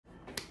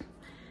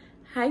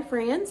Hey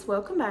friends,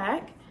 welcome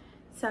back.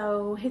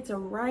 So it's a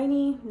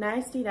rainy,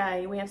 nasty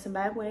day. We have some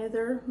bad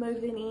weather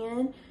moving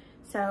in.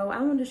 So I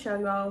wanted to show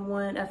you all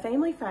a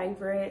family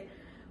favorite,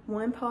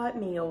 one pot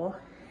meal.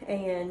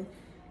 And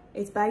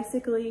it's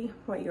basically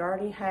what you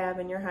already have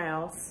in your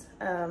house.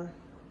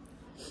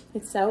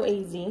 It's so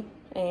easy.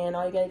 And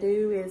all you gotta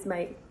do is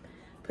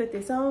put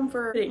this on,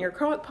 put it in your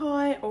crock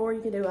pot, or you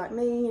can do like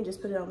me and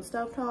just put it on the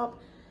stovetop.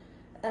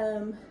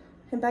 And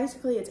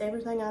basically it's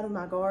everything out of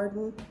my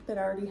garden that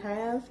I already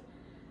have.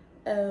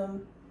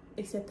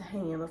 Except the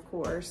ham, of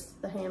course.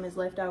 The ham is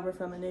left over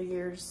from a New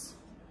Year's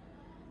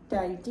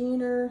Day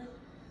dinner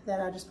that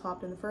I just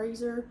popped in the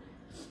freezer.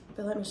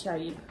 But let me show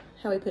you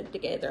how we put it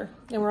together.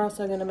 And we're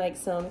also gonna make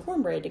some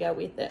cornbread to go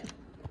with it.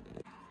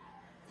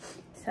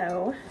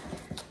 So,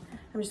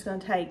 I'm just gonna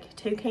take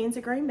 2 cans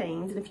of green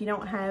beans. And if you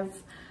don't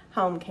have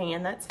home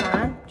can, that's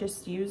fine.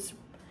 Just use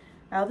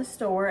out of the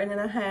store. And then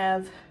I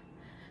have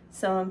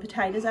some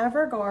potatoes out of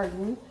our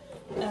garden.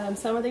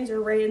 Some of these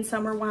are red and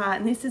some are white,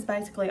 and this is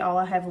basically all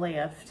I have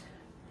left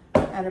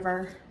out of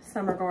our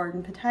summer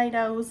garden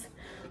potatoes.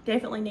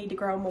 Definitely need to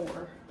grow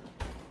more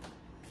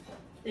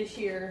this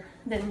year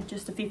than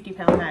just a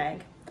 50-pound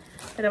bag.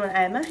 But I'm gonna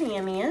add my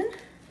ham in.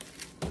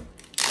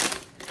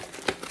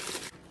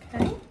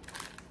 Okay.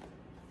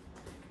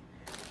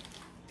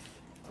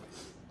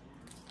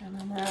 I'm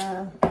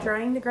gonna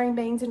drain the green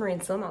beans and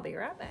rinse them. I'll be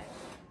right back.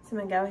 So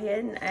I'm gonna go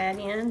ahead and add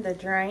in the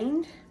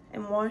drained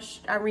and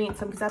washed. I rinse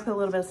them because I put a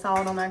little bit of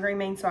salt on my green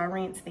beans, so I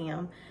rinse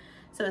them.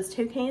 So it's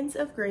 2 cans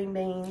of green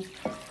beans.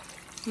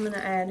 I'm gonna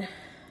add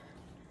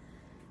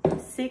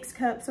 6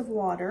 cups of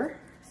water.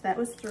 So that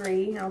was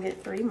 3, I'll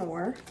get 3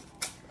 more.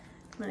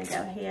 I'm gonna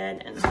go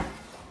ahead and,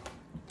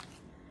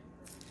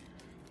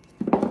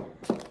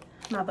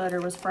 my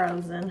butter was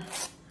frozen.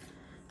 Let's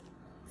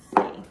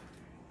see.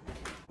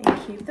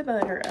 And cube the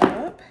butter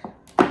up.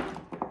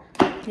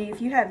 And if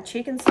you have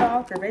chicken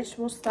stock or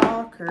vegetable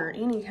stock or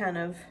any kind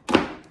of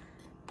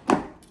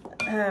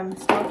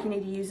stock you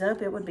need to use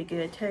up, it would be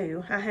good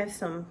too. I have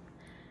some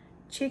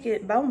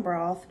chicken bone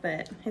broth,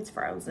 but it's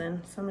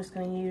frozen, so I'm just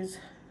going to use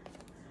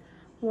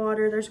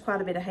water. There's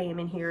quite a bit of ham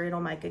in here.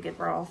 It'll make a good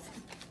broth.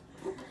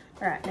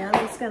 All right, now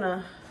I'm just going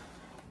to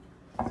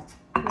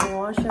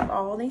wash up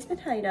all these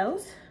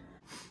potatoes.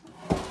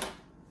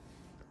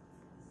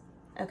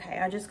 Okay,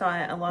 I just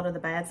got a lot of the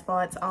bad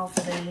spots off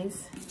of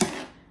these.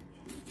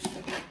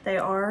 They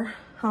are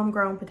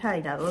homegrown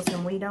potatoes,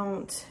 and we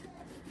don't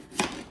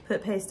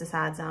put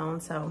pesticides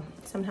on, so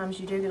sometimes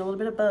you do get a little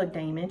bit of bug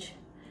damage.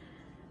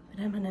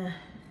 But I'm gonna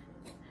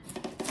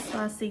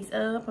slice these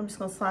up. I'm just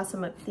gonna slice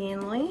them up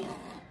thinly.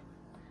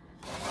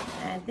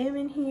 Add them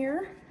in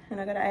here, and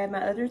I gotta add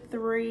my other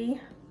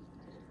 3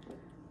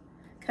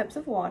 cups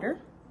of water.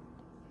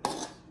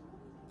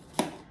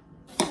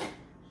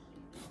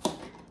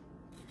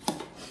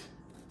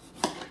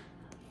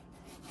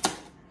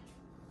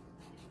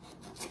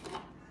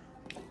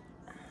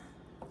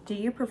 Do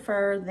you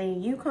prefer the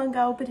Yukon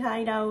Gold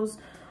potatoes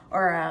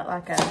or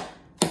a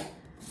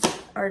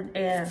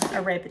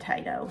red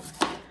potato?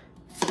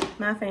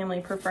 My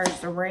family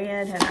prefers the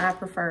red, and I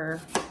prefer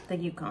the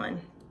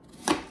Yukon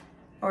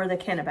or the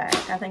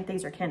Kennebec. I think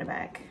these are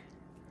Kennebec.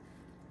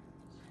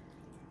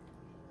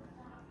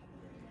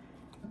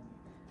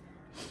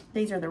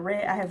 These are the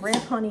red. I have red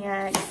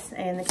Pontiacs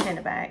and the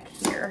Kennebec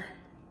here.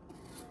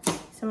 So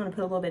I'm gonna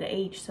put a little bit of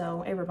each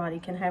so everybody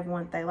can have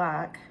one that they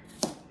like.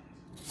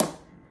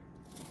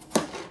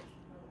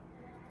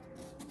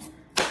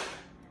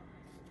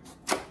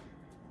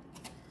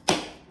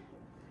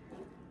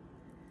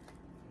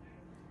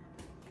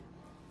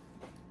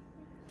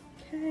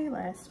 Okay,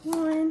 last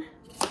one.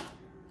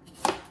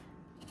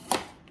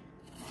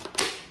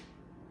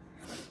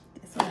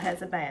 This one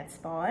has a bad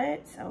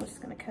spot, so I'm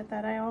just going to cut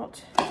that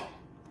out.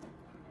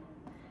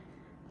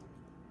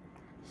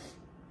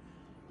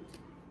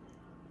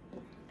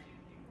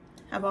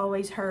 I've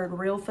always heard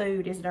real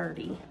food is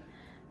dirty,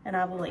 and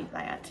I believe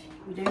that.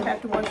 You do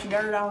have to wash the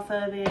dirt off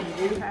of it.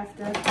 You do have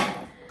to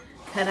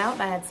cut out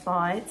bad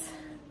spots,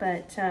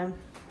 but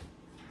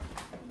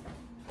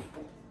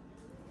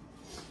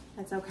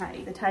that's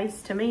okay. The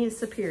taste to me is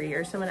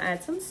superior. So I'm gonna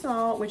add some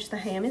salt, which the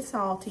ham is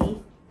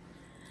salty.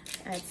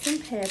 Add some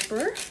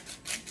pepper.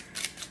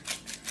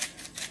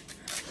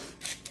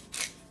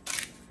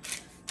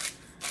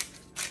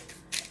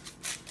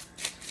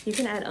 You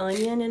can add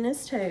onion in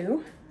this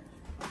too.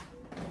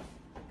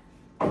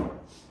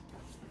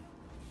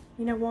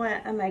 You know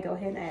what? I may go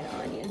ahead and add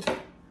onion.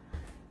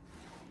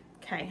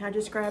 Okay, I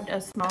just grabbed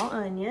a small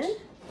onion.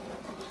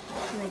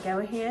 I'm gonna go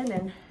ahead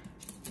and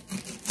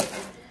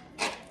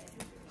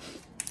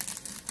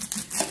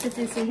put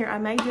this in here. I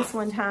made this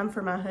one time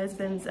for my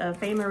husband's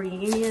family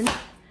reunion.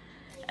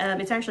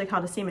 It's actually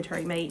called a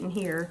cemetery meat in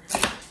here.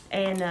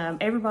 And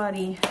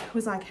everybody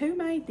was like, who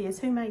made this?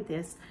 Who made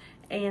this?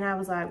 And I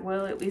was like,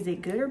 well, is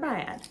it good or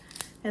bad?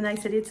 And they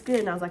said, it's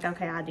good. And I was like,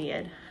 okay, I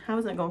did. I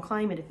wasn't gonna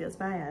claim it if it was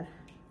bad.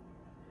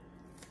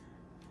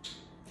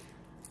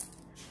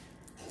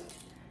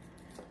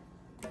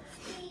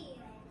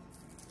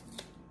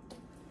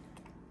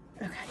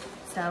 Okay,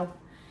 so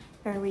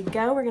There we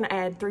go. We're gonna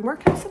add 3 more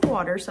cups of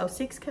water, so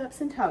 6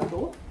 cups in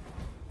total.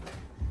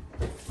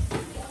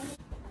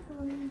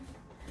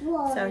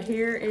 So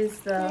here is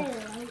the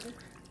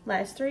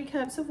last 3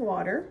 cups of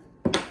water.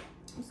 I'm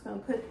just gonna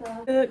put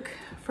the cook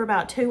for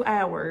about 2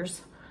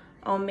 hours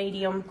on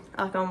medium,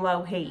 like on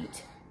low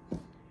heat.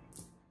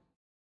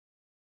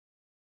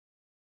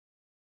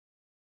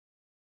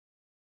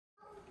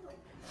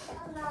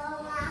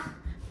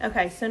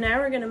 Okay, so now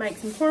we're gonna make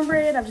some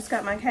cornbread. I've just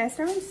got my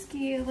cast iron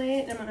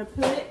skillet. I'm gonna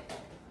put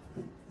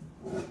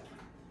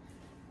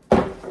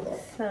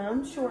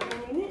some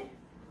shortening in it.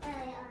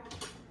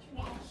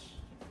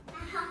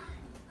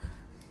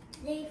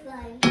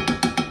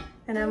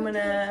 And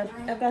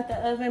I've got the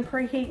oven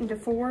preheating to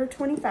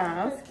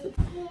 425.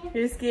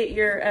 Just get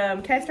your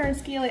cast iron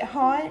skillet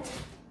hot.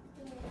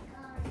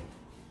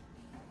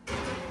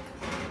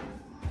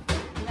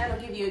 And that'll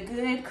give you a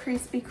good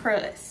crispy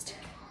crust.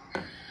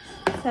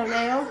 So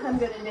now I'm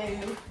gonna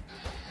do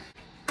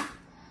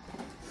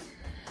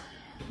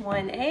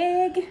 1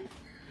 egg.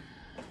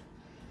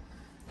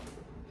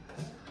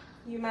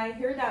 You may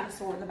hear a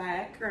dinosaur in the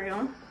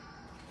background.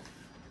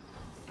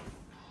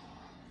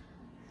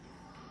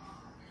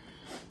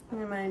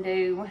 I'm gonna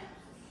do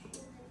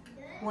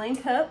 1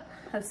 cup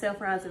of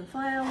self-rising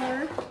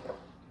flour.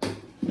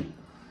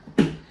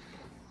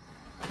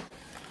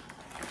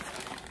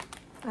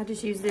 I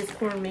just use this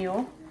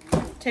cornmeal.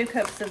 2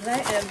 cups of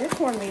this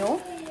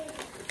cornmeal.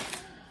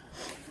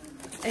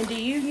 And do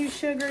you use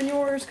sugar in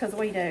yours? Because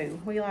we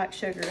do. We like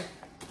sugar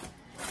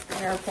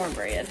in our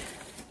cornbread.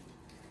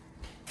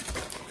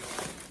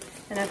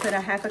 And I put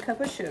a 1/2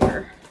 cup of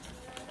sugar.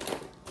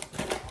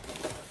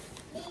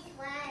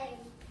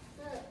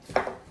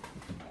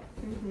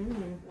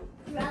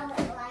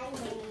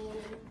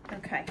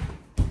 Okay.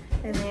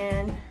 And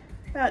then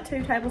about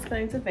 2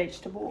 tablespoons of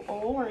vegetable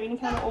oil or any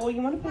kind of oil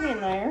you want to put in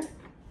there.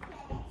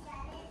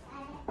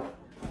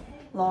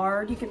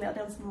 Lard, you can melt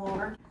down some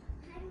lard.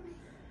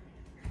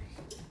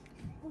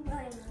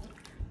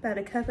 About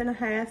 1.5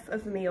 cups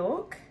of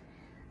milk.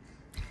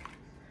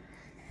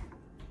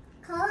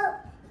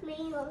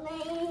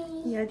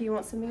 Yeah, do you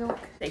want some milk?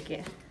 Thank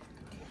you.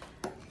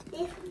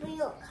 This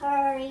milk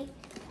curry.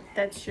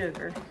 That's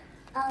sugar.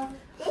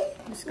 This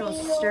I'm just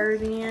gonna stir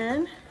it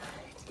in.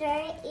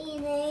 Stir it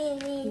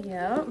in.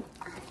 Yep.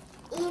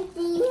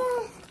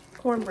 This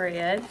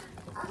Cornbread.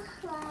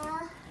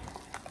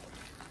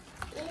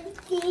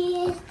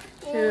 This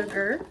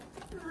Sugar.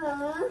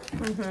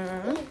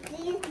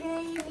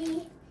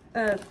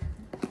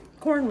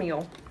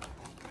 Cornmeal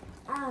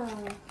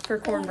for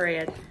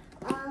cornbread.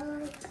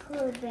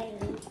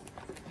 Cornbread.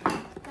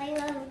 I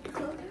love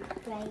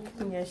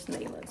cornbread. Yes,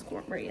 Nate loves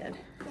cornbread.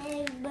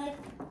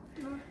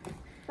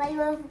 I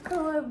love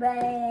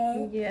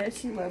cornbread.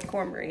 Yes, you love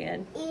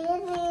cornbread.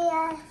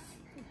 Yes.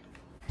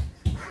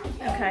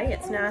 Okay,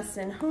 it's nice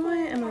and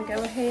hot. I'm gonna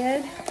go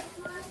ahead,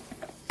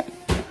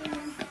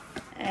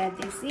 add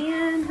this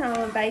in. I'm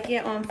gonna bake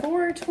it on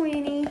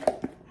 420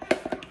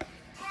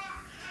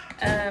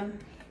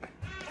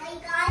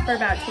 for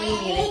about 20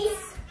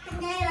 minutes.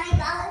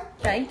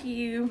 Thank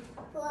you.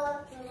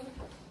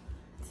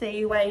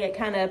 See the way it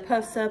kind of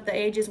puffs up the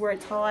edges where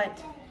it's hot.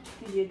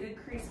 Gives you a good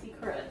crispy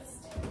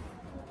crust.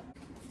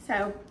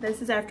 So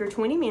this is after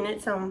 20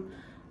 minutes on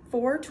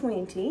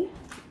 420.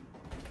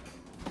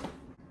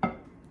 All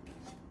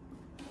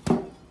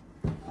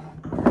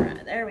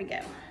right, there we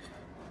go.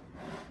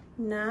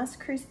 Nice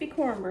crispy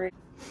cornbread.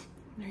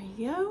 There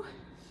you go.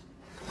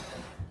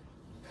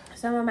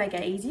 So I'm gonna make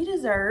an easy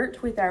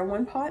dessert with our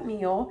 1-pot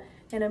meal,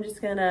 and I'm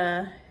just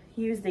gonna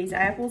use these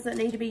apples that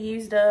need to be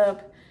used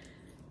up,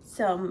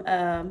 some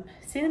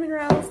cinnamon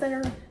rolls that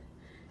are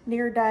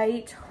near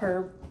date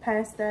or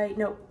past date.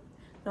 Nope,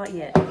 not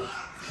yet.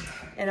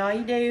 And all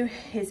you do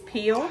is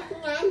peel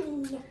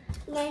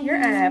your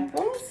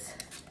apples.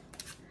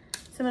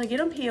 So I'm gonna get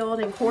them peeled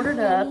and quartered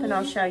up, and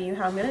I'll show you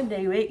how I'm gonna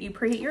do it. You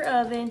preheat your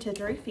oven to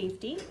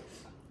 350.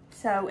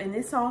 So in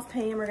this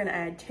saucepan, we're gonna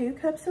add 2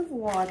 cups of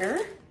water,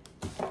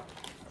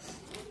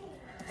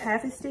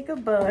 1/2 stick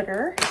of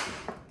butter,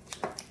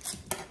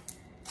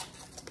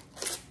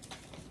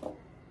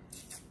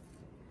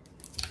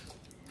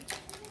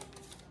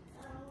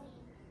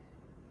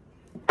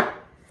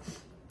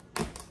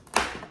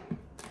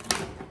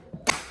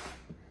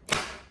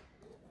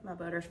 my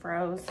butter's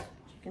froze, as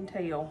you can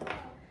tell.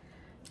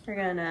 We're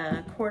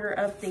gonna quarter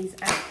up these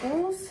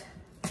apples,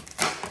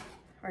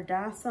 or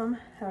dice them.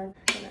 We're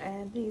gonna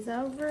add these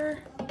over.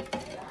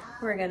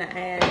 We're gonna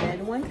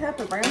add 1 cup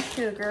of brown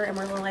sugar, and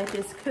we're gonna let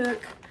this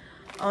cook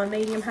on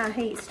medium-high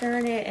heat,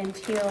 stirring it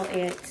until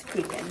it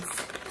thickens.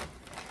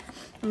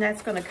 And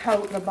that's gonna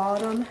coat the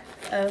bottom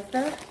of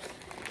the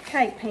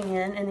cake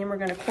pan, and then we're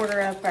gonna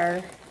quarter up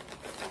our,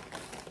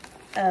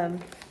 I'm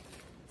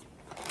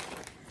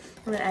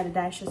gonna add a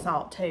dash of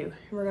salt too.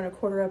 We're gonna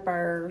quarter up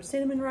our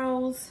cinnamon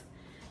rolls,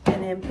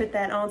 and then put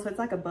that on so it's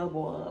like a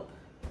bubble up.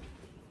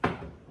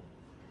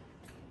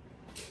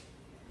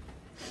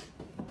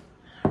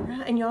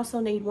 And you also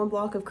need 1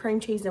 block of cream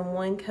cheese and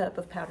 1 cup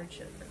of powdered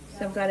sugar. So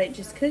So I've got it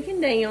just cooking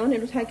down.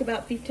 It'll take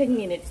about 15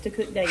 minutes to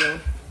cook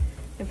down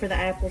and for the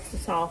apples to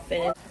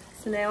soften.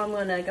 So now I'm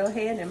gonna go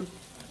ahead and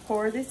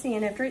pour this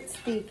in after it's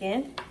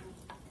thickened.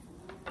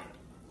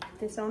 Put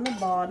this on the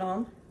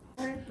bottom.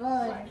 And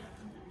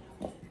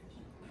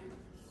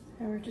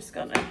we're just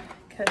gonna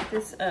cut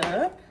this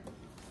up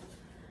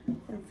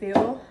and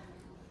fill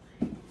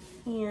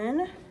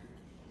in.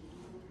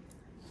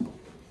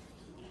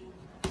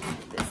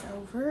 Put this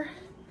over.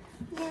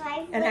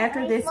 And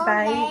after this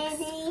bakes,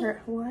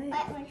 what?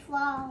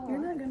 You're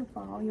not gonna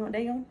fall. You want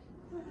down?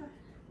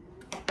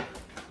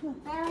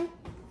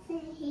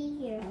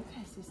 Here.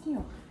 Okay, so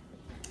still.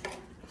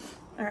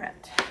 All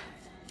right.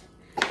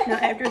 Now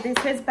after this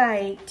has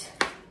baked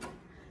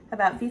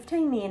about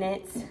 15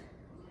 minutes,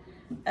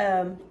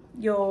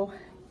 you'll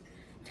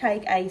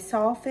take a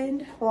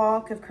softened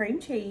block of cream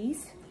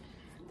cheese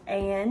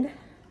and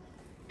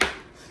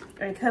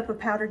a cup of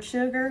powdered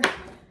sugar,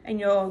 and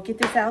you'll get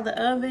this out of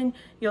the oven.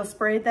 You'll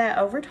spread that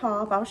over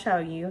top, I'll show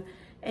you,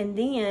 and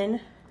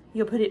then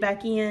you'll put it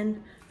back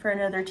in for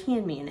another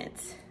 10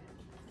 minutes.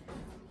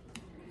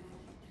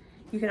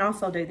 You can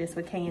also do this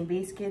with canned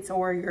biscuits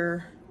or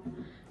your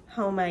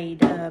homemade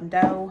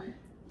dough.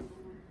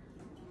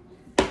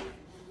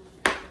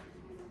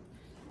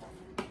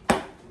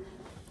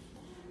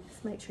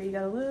 Just make sure you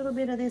got a little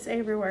bit of this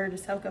everywhere to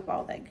soak up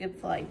all that good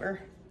flavor.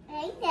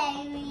 Hey,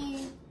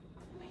 David.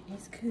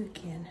 It's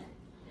cooking.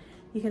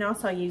 You can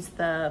also use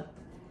the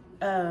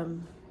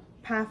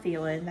pie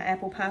filling, the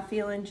apple pie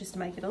filling, just to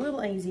make it a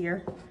little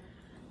easier.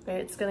 But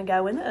it's gonna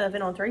go in the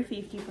oven on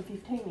 350 for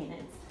 15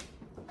 minutes.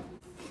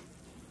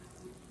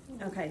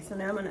 Okay, so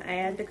now I'm gonna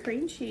add the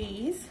cream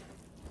cheese.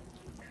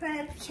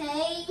 Cream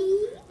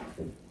cheese.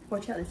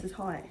 Watch out, this is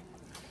hot.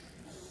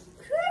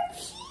 Cream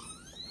cheese.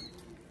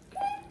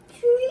 Cream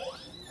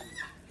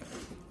cheese.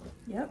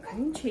 Yep,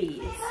 cream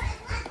cheese.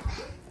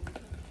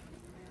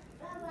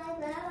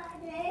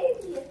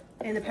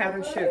 And the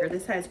powdered sugar.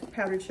 This has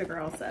powdered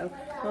sugar also.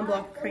 1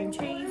 block of cream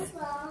cheese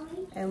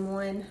and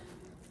 1.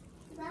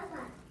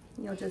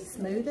 You'll just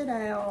smooth it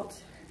out.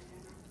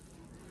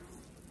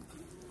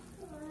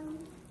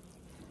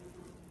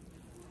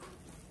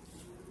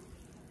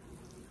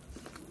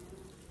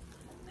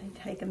 They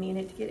take a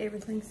minute to get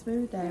everything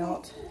smoothed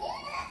out.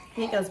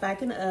 Then it goes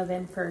back in the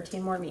oven for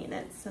 10 more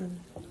minutes. And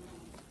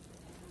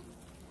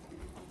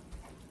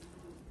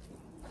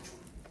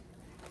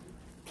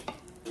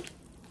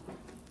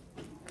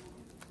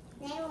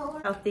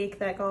how thick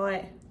that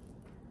got.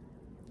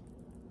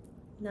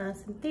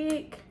 Nice and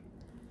thick.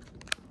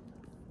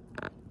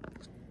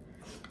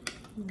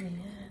 And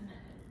then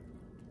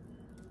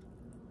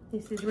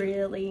this is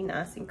really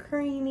nice and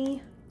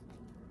creamy.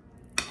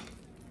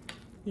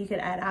 You could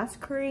add ice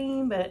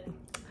cream, but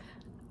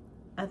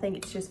I think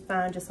it's just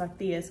fine just like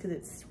this because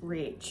it's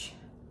rich.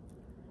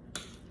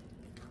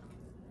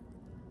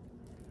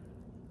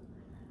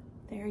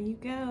 There you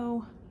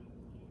go.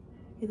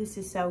 This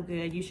is so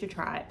good. You should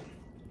try it.